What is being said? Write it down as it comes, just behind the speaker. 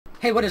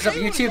Hey, what is up,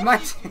 YouTube?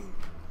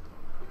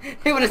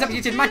 Hey, what is up,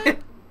 YouTube? We're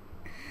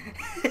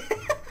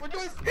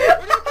doing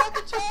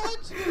the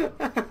challenge.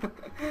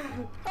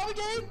 Tommy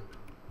game.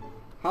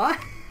 Huh?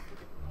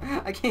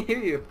 I can't hear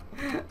you.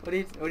 What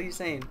are you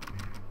saying?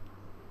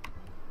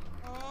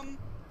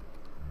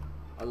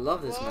 I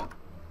love this map.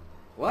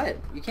 What?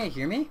 You can't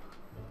hear me?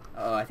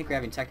 Oh, I think we're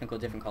having technical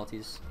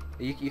difficulties.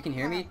 You can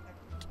hear me?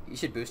 You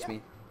should boost me.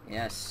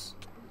 Yes.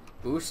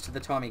 Boost the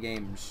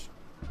TommyGames.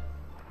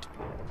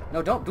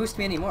 No, don't boost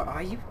me anymore.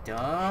 Are you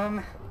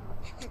dumb?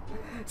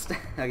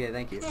 Okay,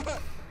 thank you.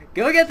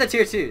 Go get the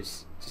tier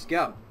 2s. Just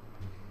go.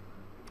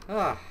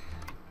 Ah.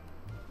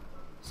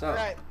 So,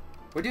 right.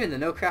 We're doing the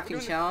no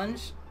crafting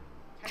challenge.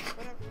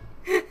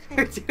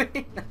 We're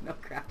doing the no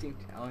crafting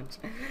challenge.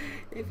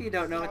 If you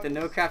don't know what the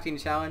no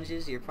crafting challenge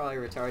is, you're probably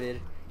retarded.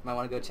 You might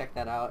want to go check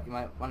that out. You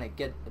might want to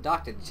get a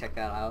doctor to check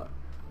that out.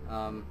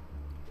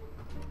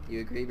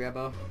 You agree,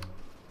 Bradbo?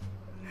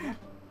 No.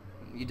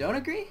 You don't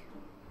agree?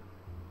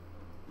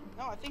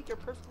 No, I think they're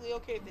perfectly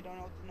okay if they don't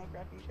know what the no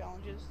crafting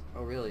challenge is.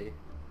 Oh, really?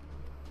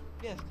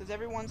 Yes, because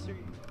everyone's their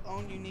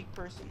own unique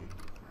person.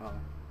 Oh.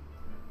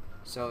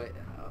 So,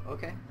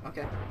 okay.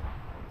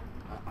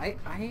 I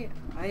respect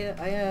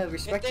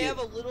you. If they have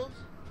a little,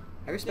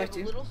 I respect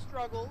you. A little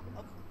struggle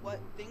of what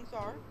things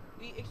are,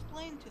 we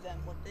explain to them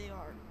what they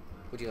are.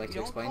 Would you like we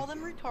to explain? Don't call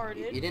them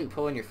retarded. You didn't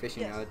pull in your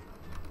fishing yes. rod.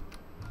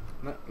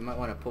 You might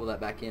want to pull that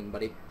back in,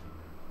 buddy.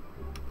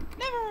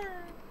 Never.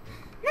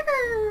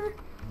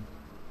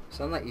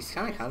 So I'm like, he's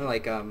kind of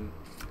like oh,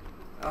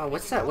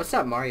 what's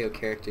that Mario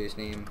character's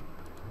name?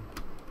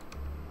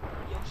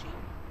 Yoshi.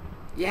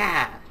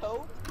 Yeah.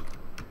 Toad.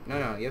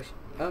 No, Yoshi.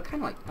 Oh, kind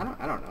of like I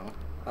don't know.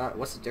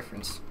 What's the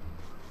difference?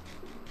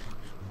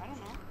 I don't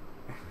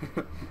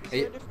know. Is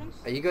there a difference?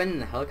 Are you going in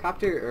the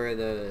helicopter or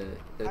the?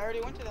 I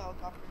already went to the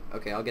helicopter.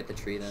 Okay, I'll get the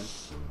tree then.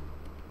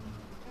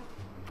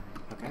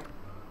 Okay.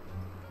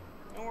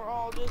 And we're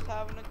all just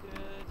having a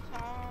good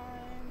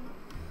time.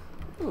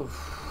 Oof.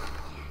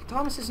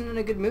 Thomas isn't in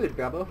a good mood,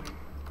 Bradbo.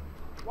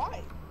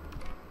 Why?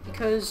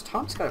 Because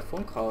Tom's got a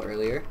phone call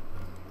earlier,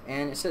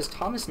 and it says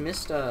Thomas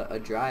missed a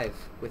drive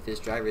with his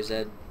driver's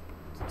ed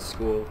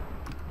school,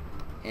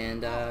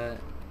 and I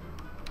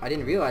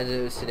didn't realize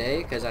it was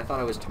today because I thought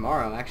it was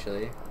tomorrow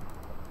actually.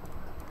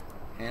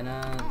 And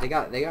they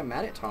got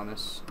mad at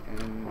Thomas,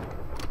 and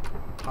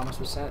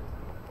Thomas was sad.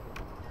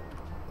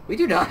 We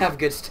do not have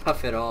good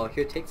stuff at all.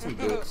 Here, take some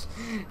boots.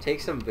 Take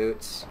some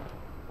boots.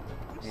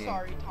 I'm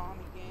sorry,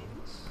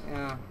 TommyGames.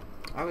 Yeah,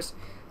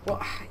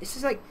 well, this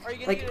is like... Are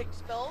you gonna get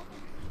expelled?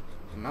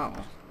 No.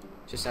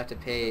 Just have to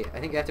pay... I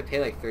think you have to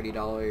pay like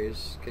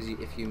 $30, because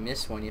if you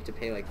miss one, you have to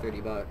pay like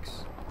 $30.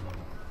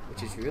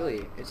 Which is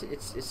really...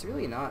 It's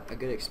really not a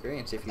good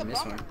experience if you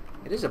miss one.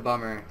 It is a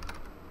bummer.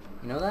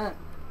 You know that?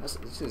 That's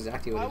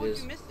exactly what it is. Why would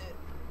you miss it?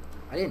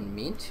 I didn't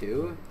mean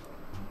to.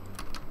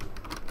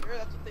 Sure,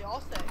 that's what they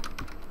all say.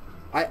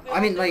 I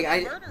mean, like,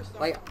 I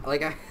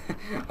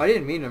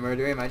didn't mean to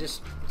murder him. I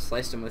just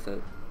sliced him with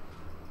a...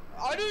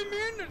 I didn't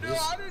mean to do it.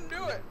 I didn't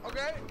do it.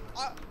 Okay.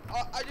 I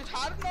just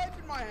had a knife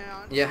in my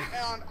hand. Yeah.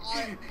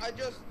 And it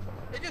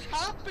just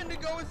happened to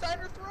go inside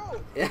her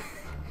throat. Yeah.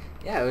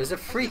 Yeah. It was a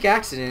freak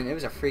accident. It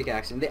was a freak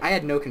accident. I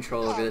had no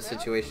control over this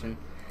situation.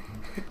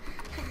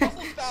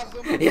 Muscle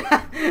spasm.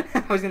 Yeah.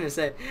 I was gonna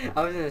say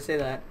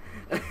that.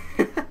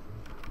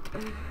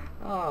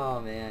 Oh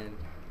man.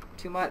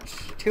 Too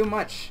much.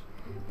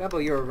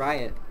 Bradbo, you're a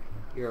riot.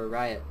 You're a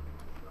riot.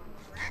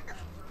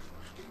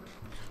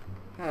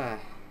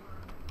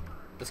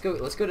 Let's go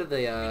to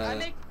the I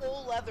make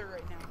full leather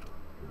right now.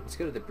 Let's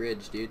go to the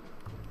bridge, dude.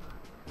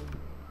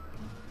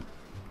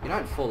 You're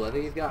not in full leather,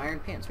 you've got iron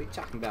pants. What are you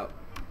talking about?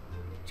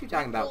 What are you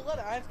talking about? Full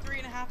leather. I have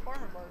 3.5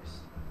 armor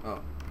bars.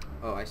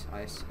 Oh, I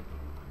see.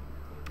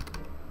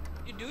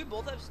 Do we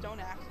both have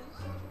stone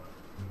axes?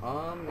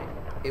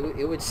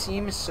 It would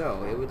seem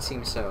so. It would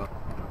seem so.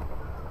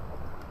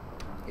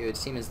 It would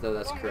seem as though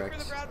that's correct.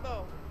 Wait for the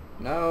Bradbo.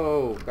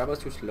 No, Bradbo's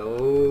too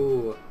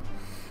slow.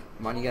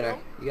 Come on, you gotta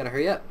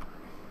hurry up.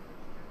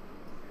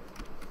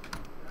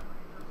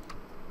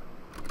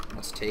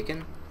 That's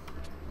taken.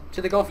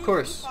 To the golf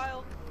course.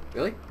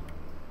 Really?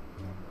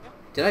 Yep.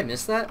 Did I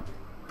miss that?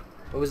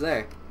 What was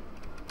there?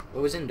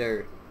 What was in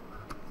there?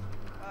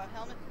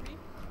 Helmet for me.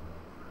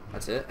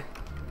 That's it?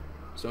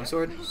 Stone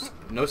sword?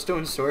 No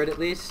stone sword at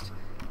least?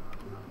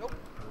 Nope.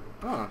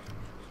 Huh.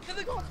 To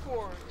the golf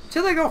course.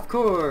 To the golf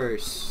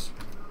course!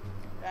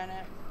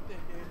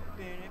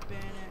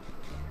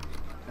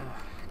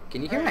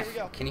 Can you hear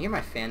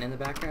my fan in the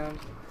background?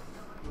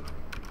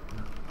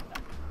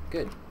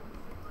 Good.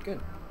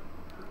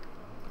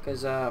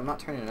 Because I'm not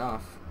turning it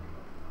off.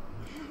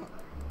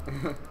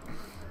 You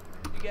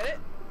get it?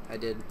 I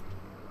did.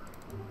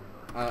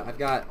 I've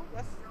got...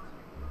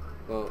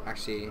 Well,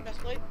 actually...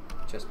 Chestplate?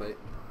 Chestplate.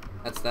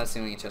 That's the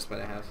only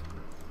chestplate I have.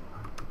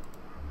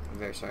 I'm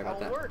very sorry about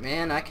that. Work.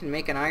 Man, I can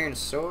make an iron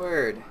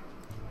sword.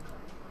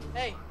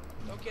 Hey,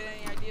 don't get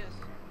any ideas.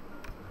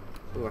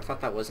 Ooh, I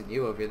thought that wasn't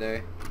you over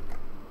there.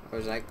 I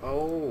was like,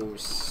 oh,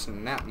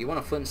 snap. You want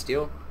a flint and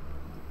steel?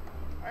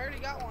 I already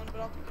got one, but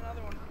I'll take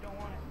another one if you don't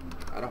want it.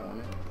 I don't want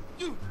it.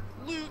 Dude,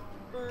 loot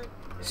for...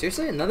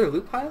 Seriously, another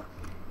loot pile?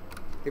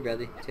 Here,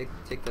 Bradley,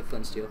 take the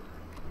flint steel.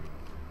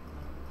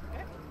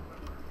 Okay.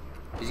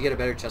 Did you get a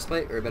better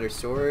chestplate or a better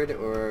sword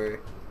or?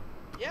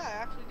 Yeah, I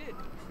actually did.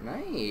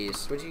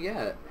 Nice. What'd you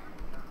get?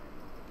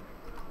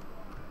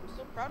 I'm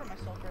so proud of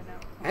myself right now.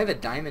 I have a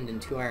diamond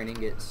and 2 iron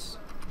ingots.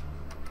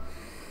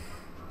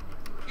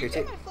 You Here,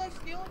 take take. my flint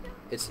steel again?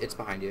 It's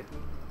behind you.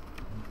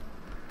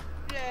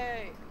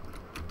 Yay.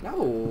 No. Yeah,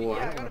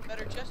 I don't got want- a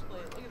better chest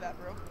plate. Look at that,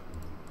 bro.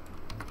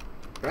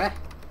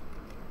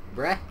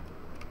 Bruh.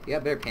 You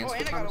got better pants Oh, for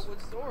and I got Thomas? a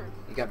wood sword.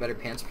 You got better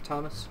pants for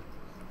Thomas?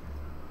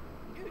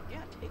 Dude,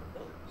 yeah, take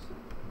those.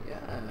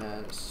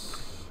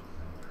 Yes.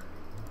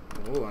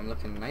 Oh, I'm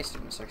looking nice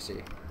and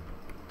sexy.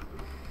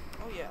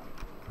 Oh, yeah.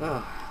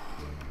 Oh.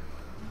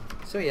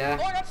 So yeah.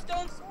 Oh, I got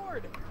stone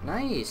sword.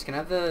 Nice. Can I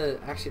have the?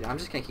 Actually, I'm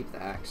just gonna keep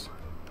the axe.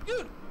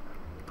 Dude,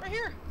 right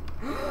here.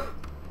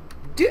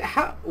 Dude,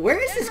 how? Where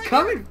is Yeah, this right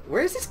coming?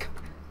 Where is this?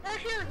 Right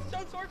here,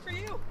 stone sword for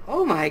you.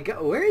 Oh my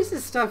god, where is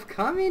this stuff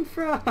coming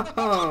from?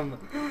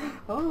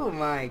 Oh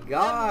my Them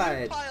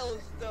god. loot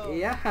piles, though.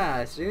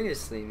 Yeah,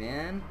 seriously,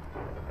 man.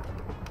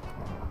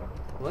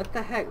 What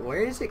the heck?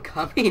 Where is it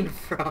coming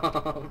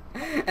from?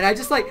 And I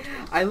just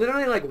I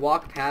literally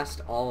walked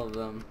past all of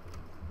them.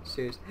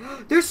 Seriously.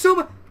 There's so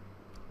much.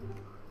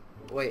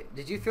 Wait,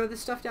 did you throw this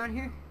stuff down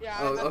here? Yeah.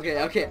 Oh, that's okay,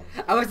 the okay.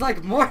 problem. I was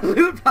like, more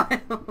loot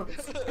piles.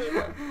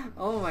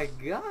 Oh my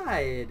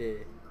god.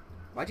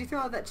 Why'd you throw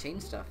all that chain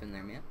stuff in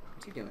there, man?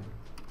 What you doing?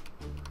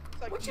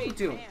 It's like What you chain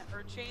doing? pant,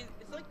 or chain.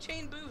 It's like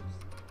chain boots.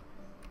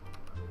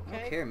 I don't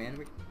Okay. care, man.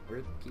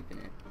 We're keeping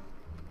it.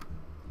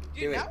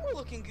 Dude, Do it. now we're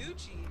looking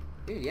Gucci.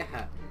 Dude,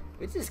 yeah.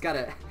 We just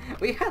gotta.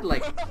 We had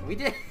we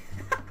did.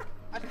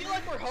 I feel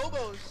like we're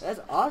hobos.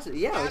 That's awesome.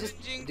 Yeah, we're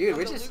just. Scavenging Dude, from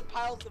we're the just. loot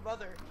piles of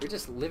other. We're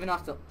just living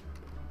off the.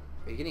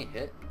 Are you getting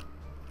hit?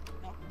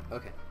 No.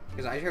 Okay.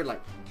 Because I heard the.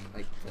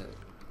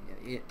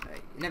 Yeah,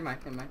 never mind.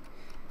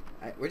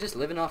 We're just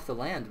living off the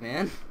land,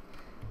 man.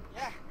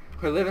 Yeah.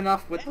 We're living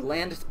off what the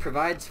land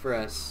provides for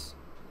us.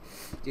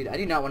 Dude, I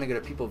do not want to go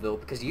to Peopleville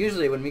because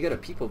usually when we go to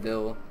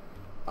Peopleville,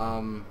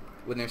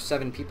 when there's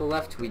 7 people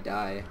left, we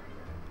die.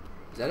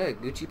 Is that a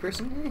Gucci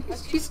person?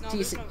 He's No,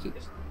 decent. there's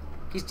no-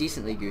 He's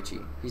decently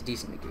Gucci. He's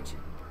decently Gucci.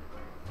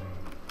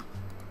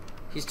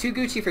 He's too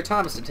Gucci for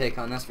Thomas to take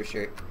on, that's for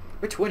sure.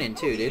 We're twinning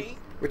too, he dude. ain't.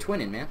 We're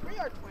twinning, man. We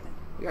are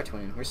twinning. We are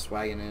twinning. We're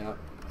swagging it up.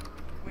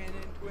 Twinning.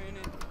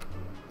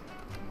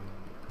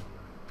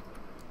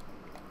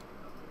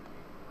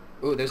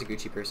 Oh, there's a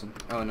Gucci person.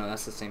 Oh no,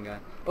 that's the same guy.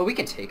 Oh, we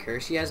can take her.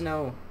 She has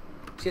a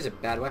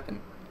bad weapon.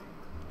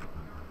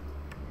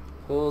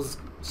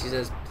 She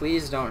says,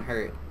 please don't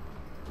hurt.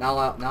 Now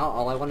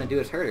all I want to do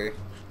is hurt her.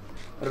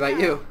 What about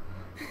you?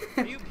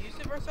 Are you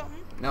abusive or something?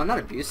 No, I'm not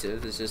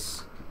abusive. It's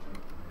just,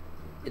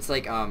 it's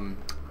you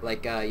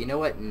know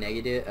what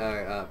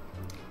negative,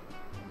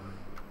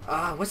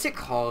 what's it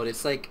called?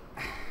 It's I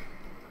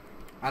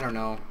don't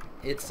know.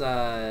 It's,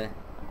 uh-oh,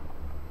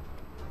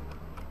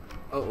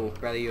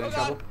 brother, you in God.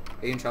 trouble?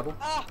 Are you in trouble?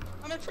 Ah,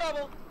 I'm in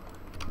trouble.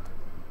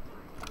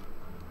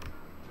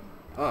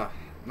 Oh,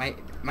 my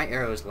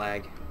arrows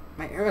lag.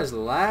 My arrows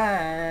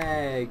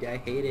lag. I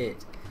hate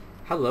it.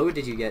 How low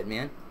did you get,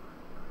 man?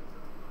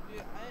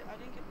 Dude, I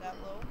didn't get that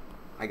low.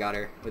 I got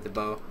her with a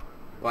bow.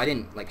 Well, I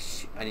didn't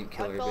I didn't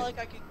kill her. I felt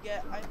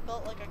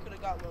But like I could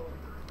have got lower.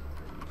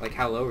 like,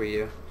 how low were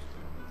you?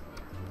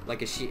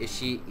 Like, is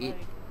she?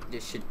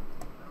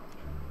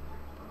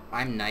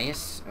 I'm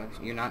nice. Oh,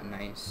 you're not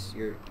nice.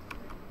 You're.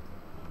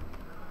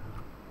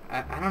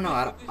 I don't know.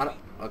 I don't.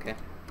 Okay.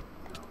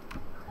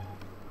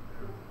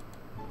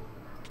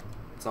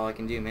 That's all I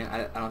can do, man.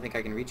 I don't think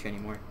I can reach you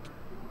anymore.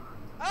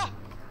 Ah!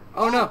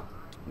 Oh no!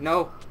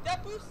 No!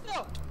 That boost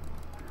though!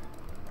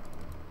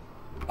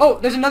 Oh,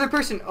 there's another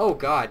person! Oh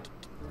god.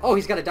 Oh,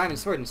 he's got a diamond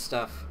sword and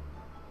stuff.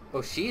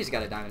 Oh, she's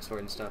got a diamond sword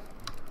and stuff.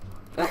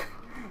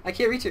 I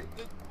can't reach her.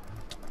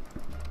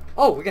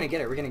 Oh, we're gonna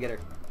get her. We're gonna get her.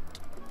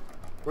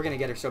 We're gonna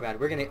get her so bad.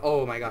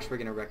 Oh my gosh, we're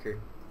gonna wreck her.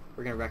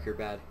 We're gonna wreck her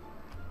bad.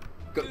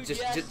 Go, Dude,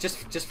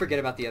 just forget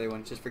about the other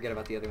one. Just forget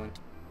about the other one.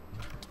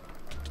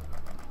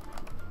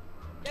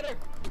 Get her!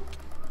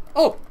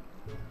 Oh!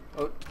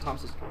 Oh,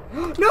 Thomas is...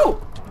 No!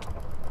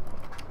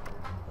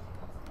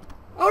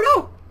 Oh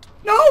no!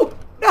 No!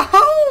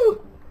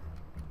 No!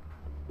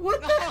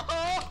 What the...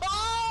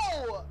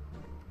 No!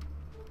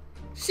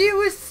 She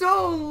was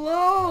so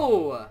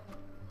low!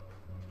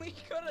 We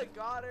could have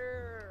got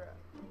her.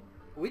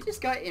 We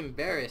just got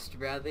embarrassed,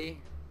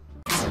 Bradley.